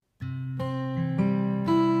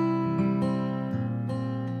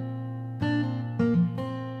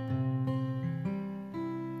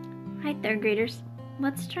third graders,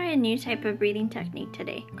 let's try a new type of breathing technique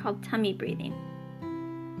today called tummy breathing.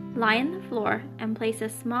 Lie on the floor and place a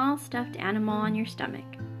small stuffed animal on your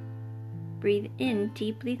stomach. Breathe in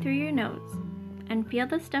deeply through your nose and feel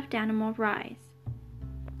the stuffed animal rise,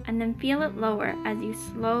 and then feel it lower as you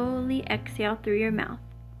slowly exhale through your mouth.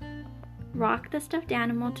 Rock the stuffed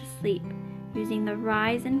animal to sleep using the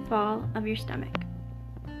rise and fall of your stomach.